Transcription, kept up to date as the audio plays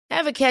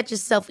Ever catch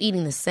yourself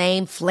eating the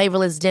same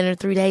flavorless dinner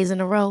 3 days in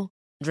a row?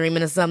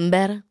 Dreaming of something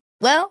better?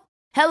 Well,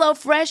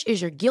 HelloFresh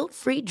is your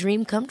guilt-free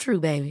dream come true,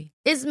 baby.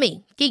 It's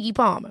me, Keke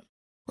Palmer.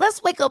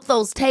 Let's wake up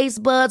those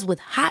taste buds with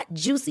hot,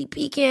 juicy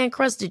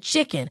pecan-crusted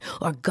chicken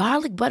or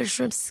garlic butter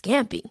shrimp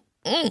scampi.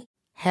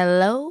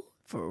 Hello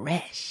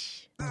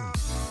Fresh.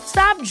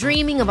 Stop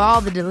dreaming of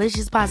all the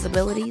delicious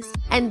possibilities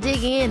and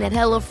dig in at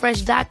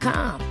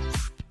HelloFresh.com.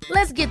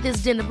 Let's get this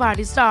dinner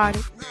party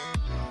started.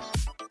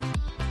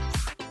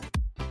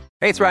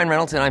 Hey, it's Ryan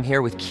Reynolds, and I'm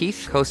here with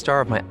Keith,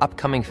 co-star of my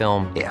upcoming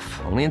film,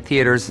 If, only in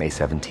theaters May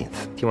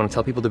 17th. Do you want to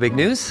tell people the big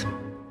news?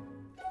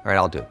 All right,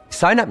 I'll do it.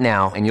 Sign up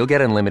now and you'll get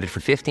unlimited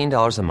for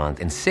 $15 a month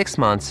and 6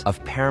 months of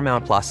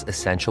Paramount Plus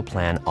Essential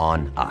Plan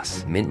on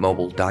us.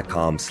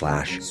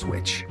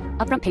 MintMobile.com/switch.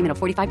 Upfront payment of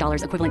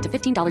 $45 equivalent to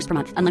 $15 per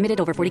month. Unlimited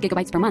over 40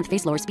 gigabytes per month.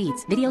 Face lower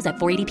speeds. Videos at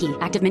 480p.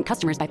 Active Mint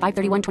customers by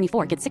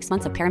 531.24 get 6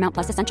 months of Paramount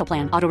Plus Essential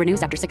Plan. Auto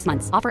renews after 6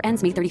 months. Offer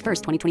ends May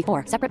 31st,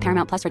 2024. Separate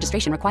Paramount Plus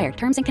registration required.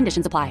 Terms and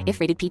conditions apply if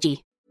rated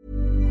PG.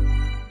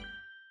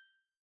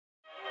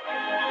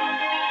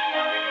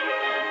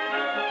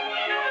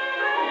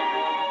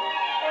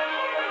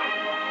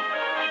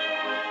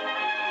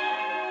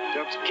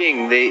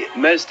 King, the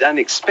most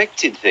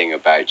unexpected thing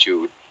about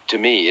you, to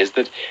me, is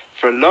that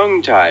for a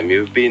long time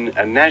you've been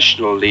a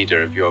national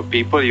leader of your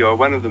people. You're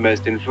one of the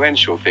most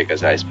influential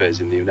figures, I suppose,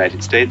 in the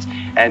United States,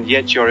 and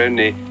yet you're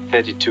only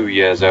 32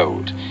 years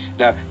old.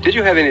 Now, did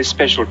you have any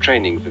special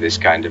training for this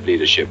kind of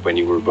leadership when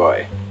you were a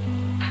boy?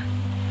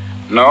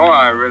 No,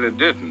 I really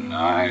didn't.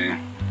 I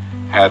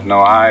had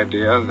no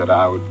idea that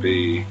I would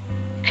be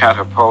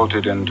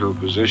catapulted into a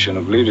position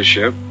of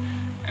leadership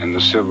in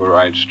the civil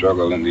rights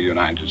struggle in the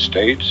United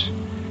States.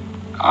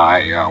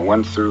 I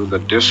went through the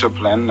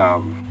discipline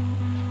of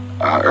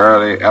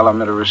early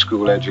elementary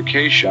school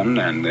education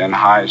and then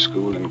high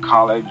school and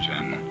college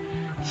and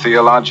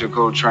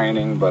theological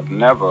training, but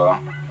never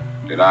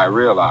did I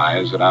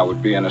realize that I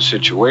would be in a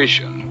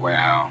situation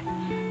where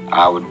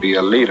I would be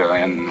a leader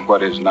in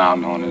what is now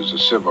known as the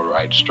civil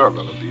rights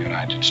struggle of the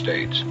United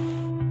States.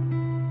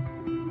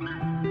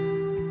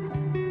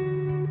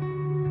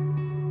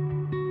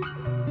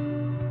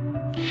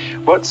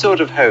 What sort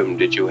of home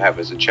did you have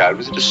as a child?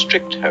 Was it a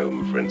strict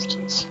home, for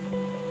instance?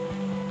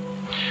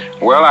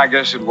 Well, I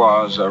guess it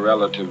was a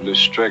relatively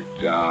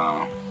strict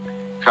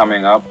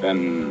coming up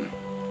in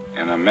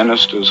a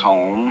minister's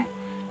home.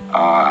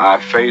 I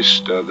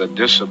faced the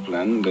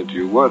discipline that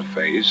you would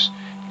face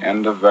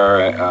and a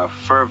very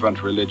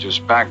fervent religious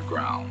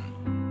background.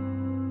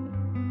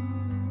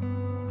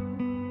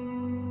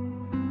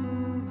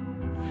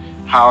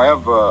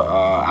 However,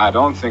 I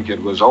don't think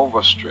it was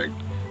over strict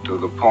to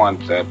the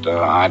point that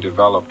I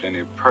developed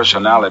any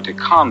personality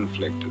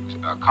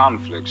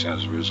conflicts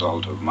as a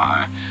result of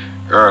my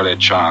early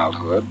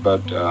childhood,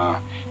 but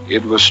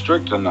it was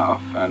strict enough,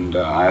 and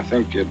I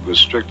think it was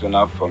strict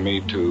enough for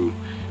me to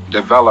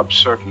develop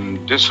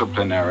certain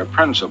disciplinary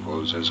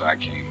principles as I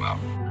came up.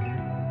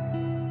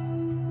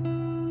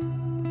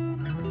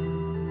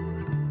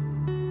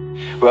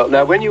 Well,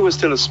 now, when you were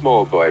still a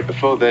small boy,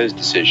 before those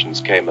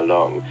decisions came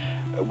along,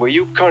 were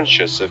you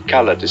conscious of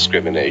color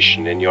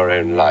discrimination in your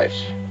own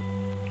life?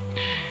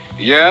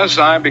 Yes,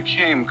 I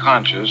became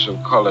conscious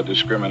of color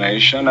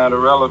discrimination at a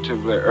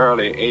relatively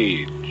early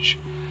age.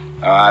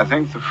 I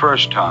think the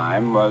first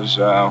time was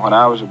when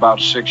I was about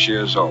 6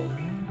 years old.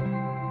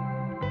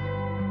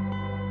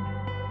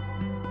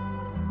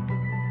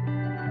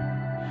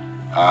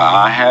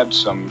 I had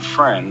some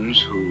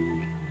friends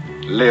who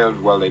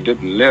lived, well, they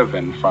didn't live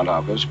in front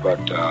of us,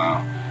 but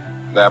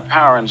their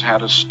parents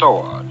had a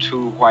store,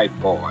 2 white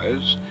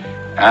boys,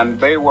 and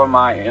they were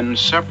my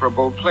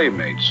inseparable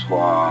playmates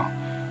for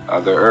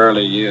the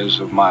early years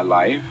of my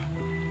life.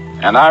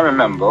 And I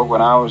remember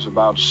when I was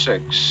about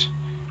 6,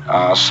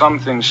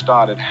 something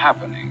started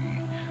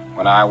happening.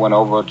 When I went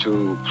over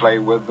to play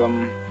with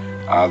them,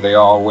 they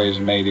always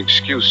made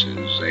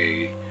excuses.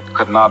 They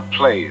could not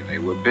play, they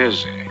were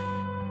busy.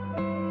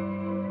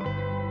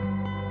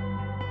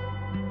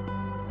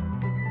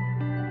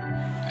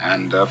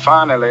 And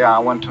finally, I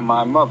went to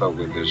my mother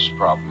with this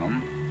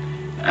problem,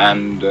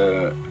 and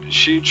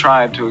she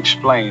tried to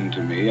explain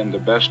to me in the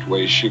best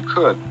way she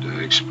could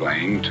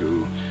explain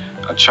to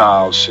a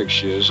child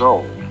 6 years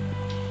old.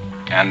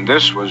 And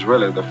this was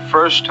really the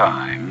first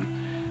time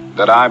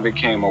that I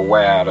became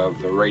aware of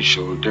the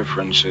racial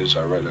differences,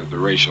 or rather the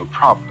racial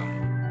problem.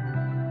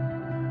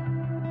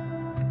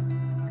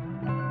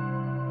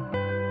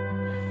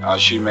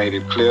 She made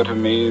it clear to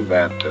me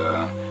that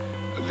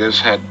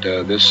this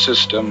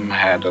system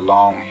had a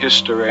long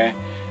history,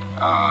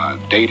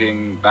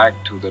 dating back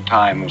to the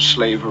time of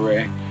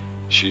slavery.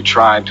 She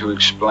tried to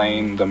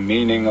explain the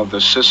meaning of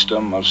the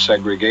system of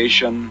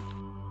segregation.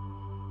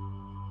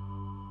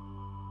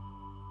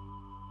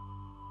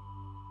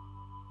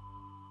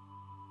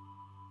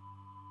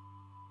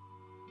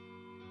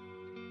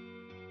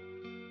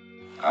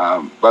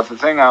 But the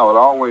thing I will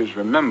always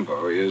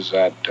remember is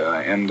that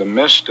in the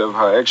midst of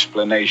her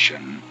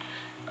explanation,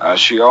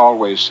 she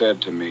always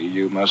said to me,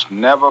 "You must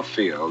never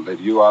feel that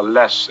you are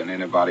less than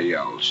anybody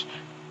else."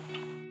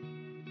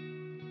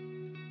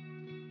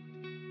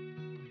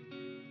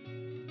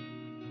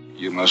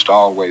 You must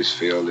always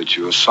feel that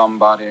you are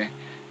somebody,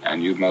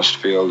 and you must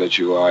feel that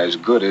you are as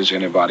good as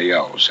anybody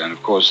else. And,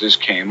 of course, this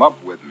came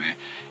up with me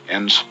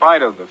in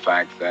spite of the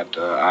fact that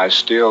I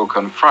still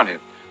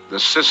confronted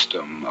the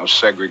system of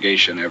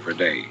segregation every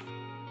day.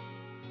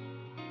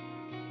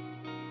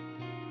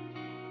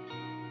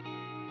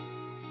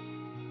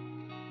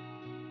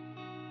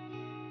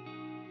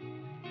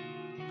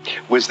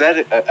 Was that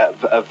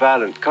a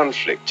violent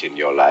conflict in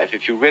your life?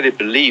 If you really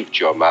believed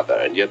your mother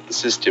and yet the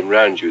system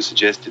around you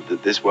suggested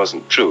that this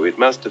wasn't true, it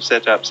must have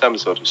set up some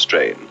sort of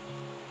strain.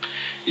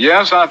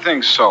 Yes, I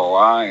think so.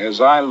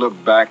 As I look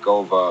back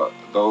over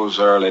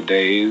those early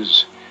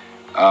days,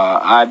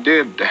 I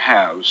did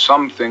have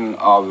something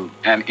of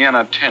an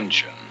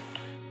inattention.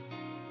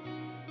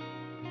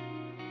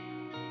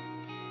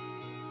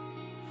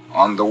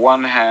 On the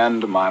one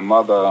hand, my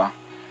mother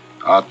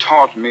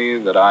taught me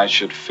that I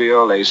should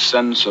feel a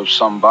sense of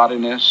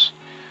somebodyness.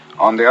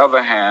 On the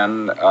other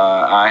hand,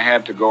 I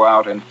had to go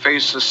out and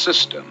face a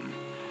system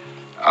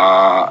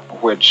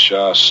which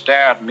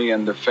stared me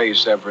in the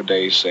face every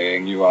day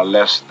saying, you are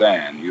less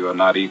than, you are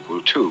not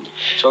equal to.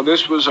 So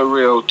this was a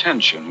real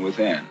tension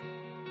within.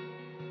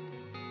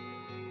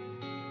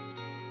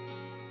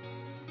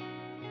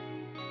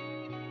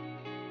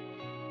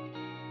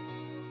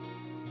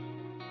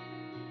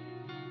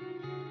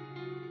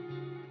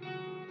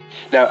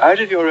 Now, out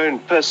of your own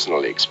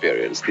personal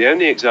experience, the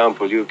only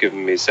example you've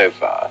given me so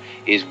far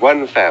is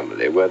one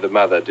family where the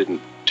mother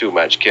didn't too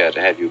much care to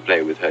have you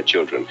play with her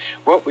children.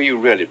 What were you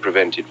really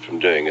prevented from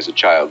doing as a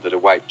child that a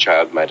white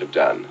child might have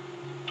done?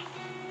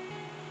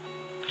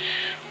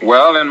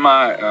 Well, in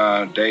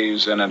my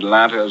days in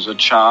Atlanta as a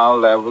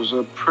child, there was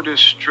a pretty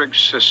strict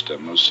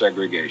system of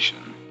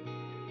segregation.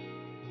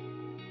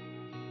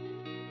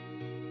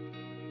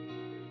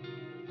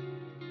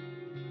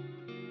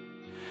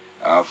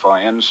 For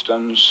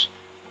instance,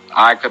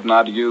 I could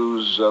not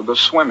use the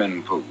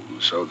swimming pool,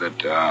 so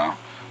that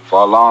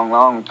for a long,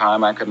 long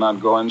time I could not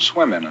go in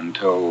swimming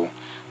until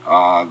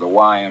the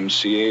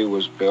YMCA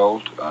was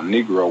built, a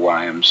Negro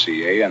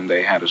YMCA, and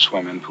they had a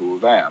swimming pool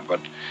there.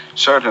 But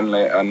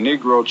certainly a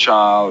Negro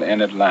child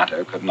in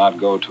Atlanta could not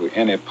go to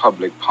any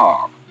public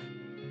park.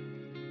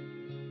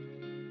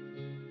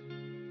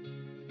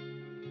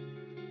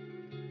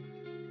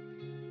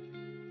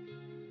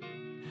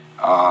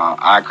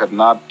 I could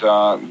not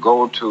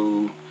go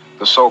to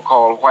the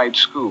so-called white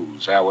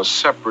schools. There were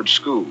separate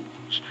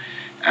schools.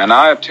 And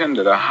I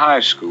attended a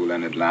high school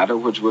in Atlanta,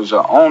 which was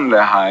the only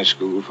high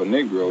school for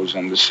Negroes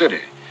in the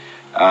city.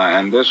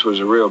 And this was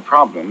a real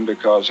problem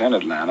because in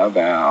Atlanta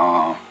there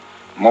are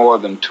more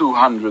than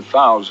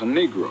 200,000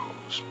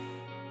 Negroes.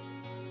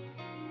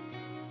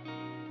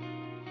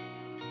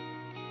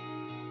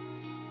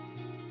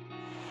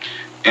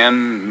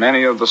 In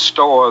many of the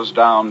stores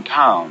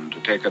downtown,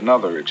 to take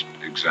another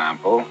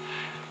example,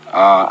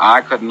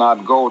 I could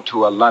not go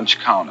to a lunch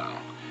counter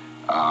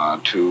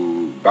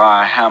to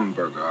buy a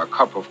hamburger, a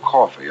cup of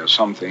coffee, or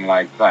something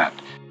like that.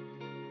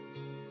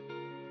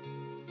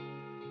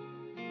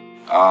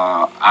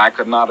 I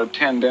could not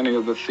attend any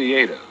of the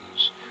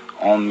theaters.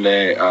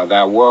 Only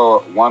there were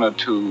one or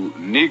two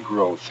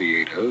Negro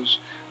theaters.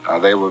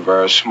 They were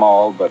very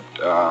small, but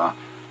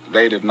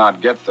they did not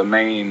get the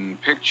main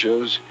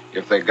pictures.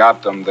 If they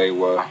got them, they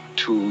were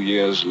 2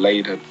 years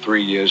late or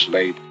 3 years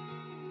late.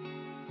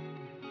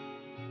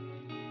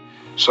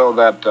 So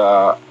that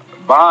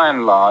by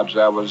and large,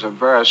 there was a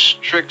very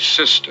strict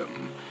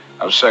system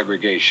of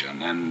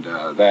segregation, and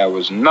there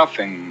was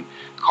nothing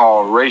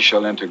called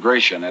racial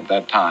integration at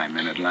that time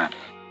in Atlanta.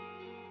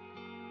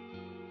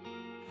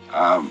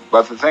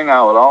 But the thing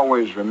I will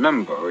always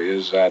remember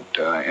is that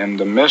in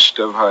the midst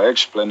of her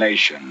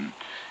explanation,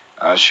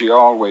 she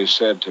always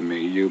said to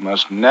me, you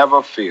must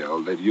never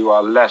feel that you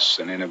are less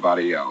than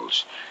anybody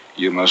else.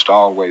 You must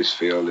always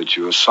feel that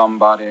you are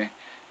somebody,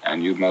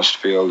 and you must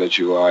feel that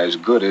you are as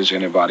good as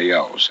anybody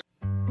else.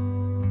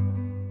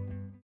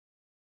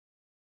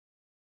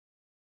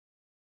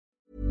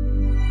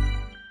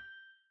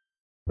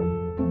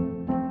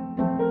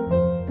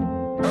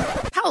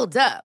 Hold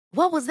up.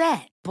 What was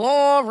that?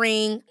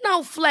 Boring.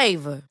 No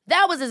flavor.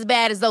 That was as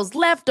bad as those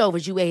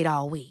leftovers you ate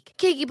all week.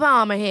 Keke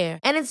Palmer here,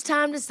 and it's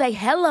time to say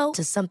hello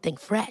to something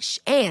fresh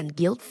and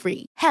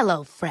guilt-free.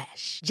 Hello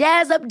Fresh.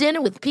 Jazz up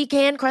dinner with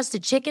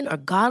pecan-crusted chicken or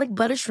garlic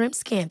butter shrimp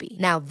scampi.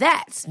 Now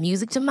that's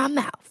music to my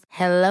mouth.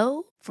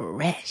 Hello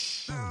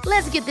Fresh.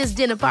 Let's get this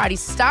dinner party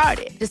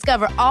started.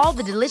 Discover all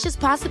the delicious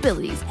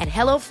possibilities at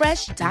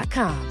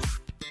HelloFresh.com.